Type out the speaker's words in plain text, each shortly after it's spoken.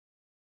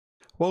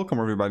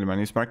Welcome everybody, my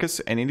name is Marcus,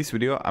 and in this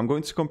video I'm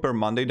going to compare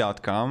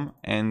Monday.com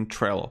and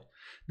Trello.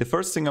 The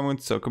first thing I'm going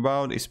to talk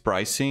about is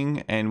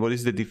pricing and what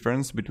is the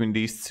difference between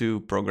these two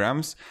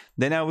programs.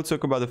 Then I will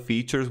talk about the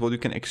features, what you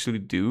can actually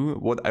do,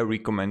 what I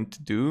recommend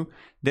to do.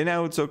 Then I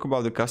will talk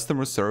about the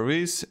customer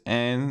service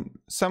and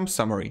some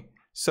summary.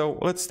 So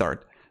let's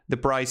start. The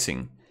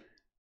pricing.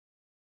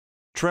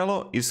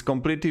 Trello is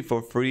completely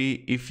for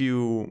free if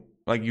you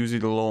use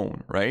it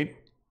alone, right?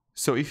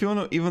 So if you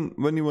want to, even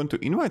when you want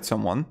to invite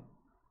someone,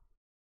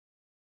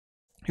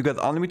 you got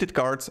unlimited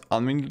cards,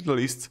 unlimited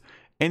lists,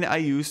 and I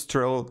use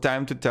Trello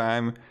time to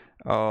time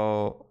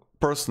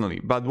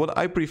personally. But what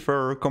I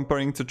prefer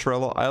comparing to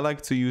Trello, I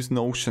like to use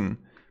Notion,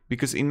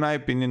 because in my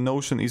opinion,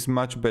 Notion is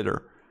much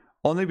better.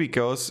 Only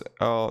because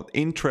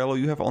in Trello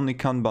you have only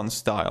Kanban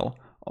style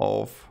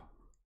of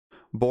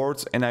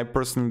boards, and I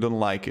personally don't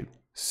like it.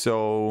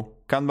 So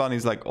Kanban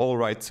is all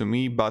right to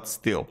me, but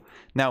still.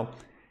 Now,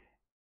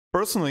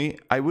 personally,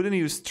 I wouldn't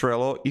use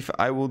Trello if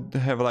I would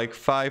have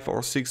 5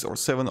 or 6 or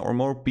 7 or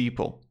more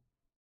people.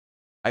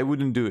 I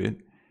wouldn't do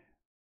it.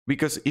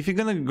 Because if you're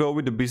gonna go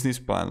with the business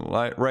plan,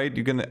 right?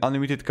 You're gonna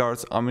unlimited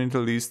cards,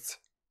 unlimited lists,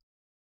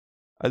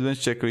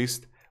 advanced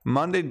checklist.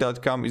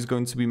 Monday.com is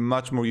going to be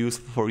much more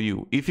useful for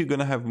you if you're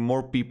gonna have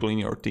more people in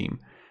your team.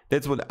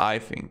 That's what I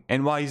think.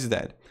 And why is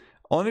that?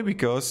 Only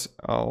because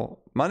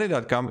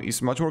Monday.com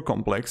is much more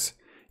complex.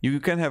 You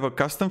can have a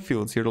custom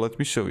fields here. Let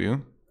me show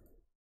you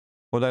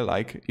what I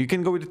like. You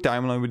can go with the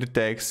timeline with the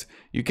text.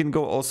 You can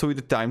go also with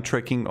the time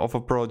tracking of a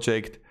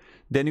project.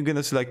 Then you're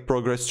gonna select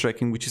progress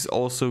tracking, which is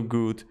also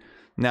good.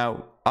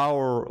 Now,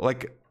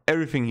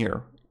 everything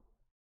here.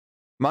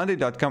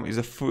 Monday.com is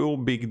a full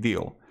big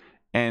deal.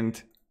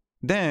 And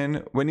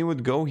then when you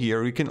would go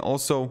here, you can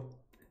also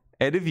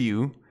add a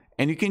view,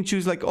 and you can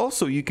choose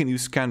also you can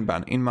use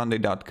Kanban in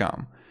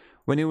Monday.com.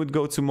 When you would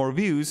go to more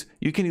views,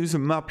 you can use a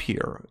map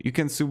here. You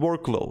can see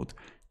workload,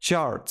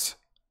 charts.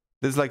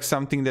 There's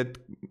something that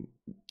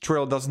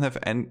Trello doesn't have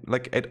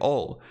at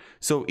all.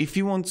 So if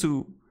you want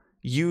to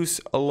use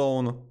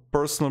alone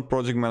personal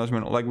project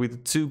management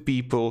with 2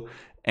 people,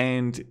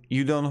 and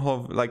you don't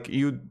have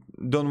you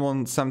don't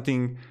want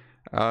something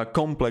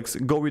complex,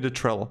 go with the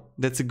Trello.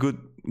 That's a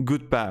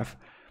good path.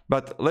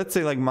 But let's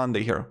say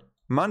Monday here.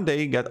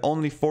 Monday got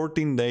only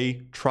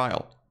 14-day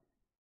trial.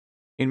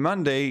 In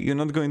Monday, you're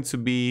not going to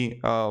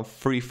be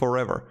free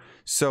forever.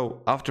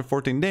 So after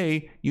 14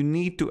 days, you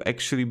need to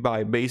actually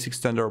buy basic,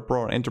 standard,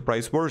 pro, or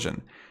enterprise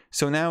version.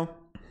 So now,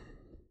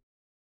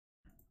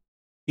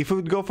 if we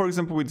would go, for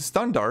example, with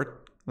standard,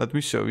 let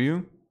me show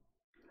you.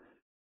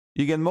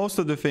 You get most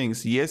of the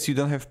things. Yes, you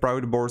don't have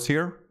private boards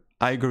here.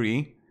 I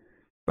agree.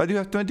 But you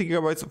have 20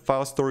 gigabytes of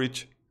file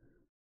storage.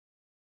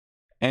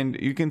 And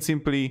you can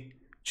simply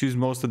choose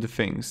most of the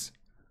things.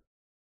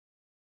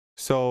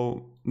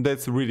 So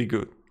that's really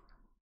good.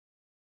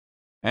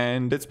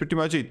 And that's pretty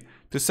much it.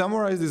 To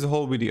summarize this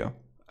whole video,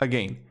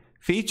 again,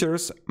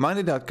 features,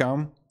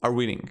 Monday.com are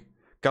winning.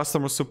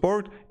 Customer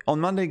support on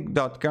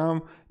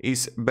Monday.com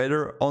is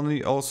better,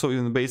 only also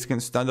in the basic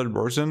and standard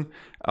version.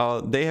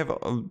 They have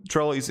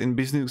Trello is in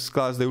business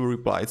class, they will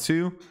reply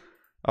to,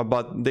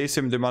 but they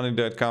say the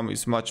Monday.com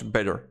is much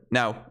better.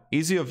 Now,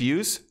 easy of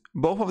use,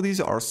 both of these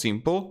are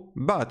simple,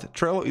 but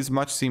Trello is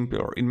much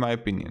simpler in my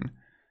opinion.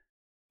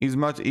 It's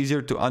much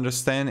easier to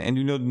understand, and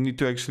you don't need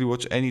to actually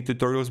watch any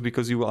tutorials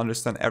because you will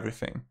understand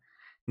everything.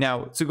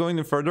 Now, to go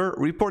any further,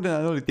 report and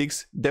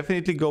analytics,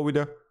 definitely go with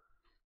the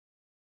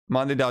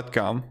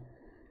Monday.com,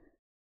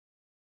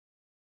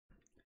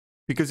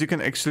 because you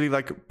can actually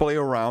play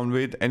around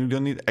with, and you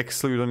don't need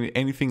Excel, you don't need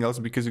anything else,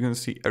 because you're going to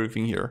see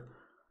everything here.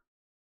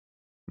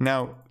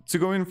 Now, to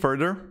go in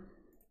further,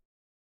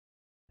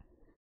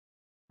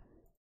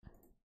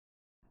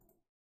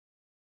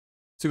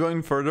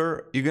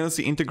 you're gonna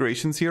see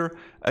integrations here.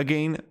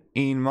 Again,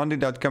 in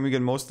Monday.com, you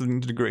get most of the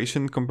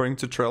integration comparing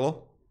to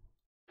Trello.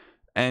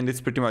 And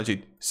it's pretty much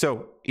it.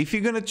 So if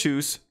you're gonna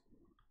choose,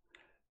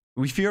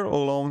 if you're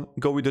alone,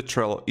 go with the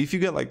Trello. If you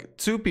get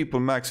 2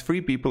 people, max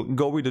 3 people,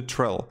 go with the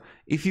Trello.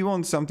 If you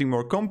want something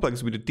more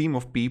complex with a team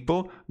of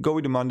people, go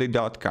with the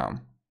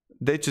Monday.com.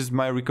 That's just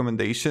my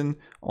recommendation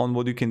on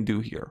what you can do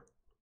here.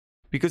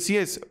 Because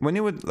yes, when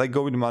you would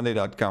go with the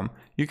Monday.com,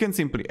 you can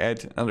simply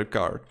add another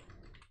card.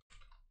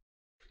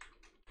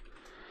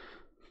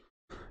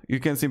 You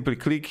can simply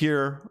click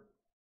here,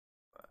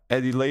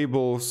 add the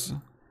labels,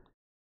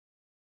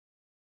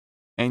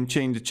 and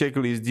change the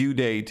checklist due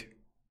date.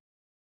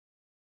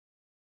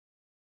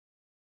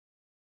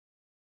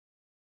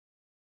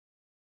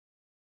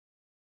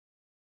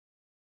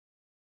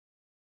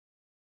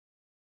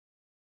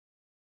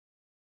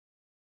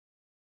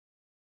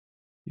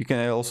 You can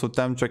add also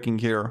time tracking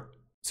here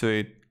to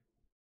it.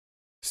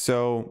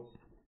 So,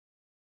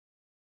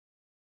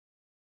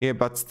 yeah,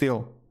 but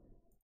still,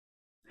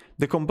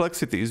 the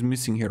complexity is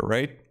missing here,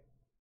 right?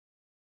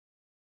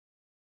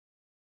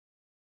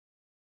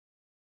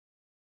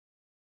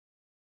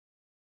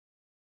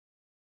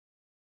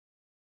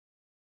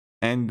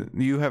 And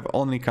you have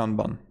only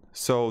Kanban.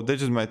 So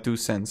that's just my 2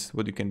 cents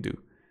what you can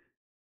do.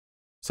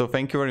 So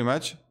thank you very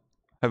much.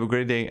 Have a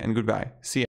great day and goodbye. See ya.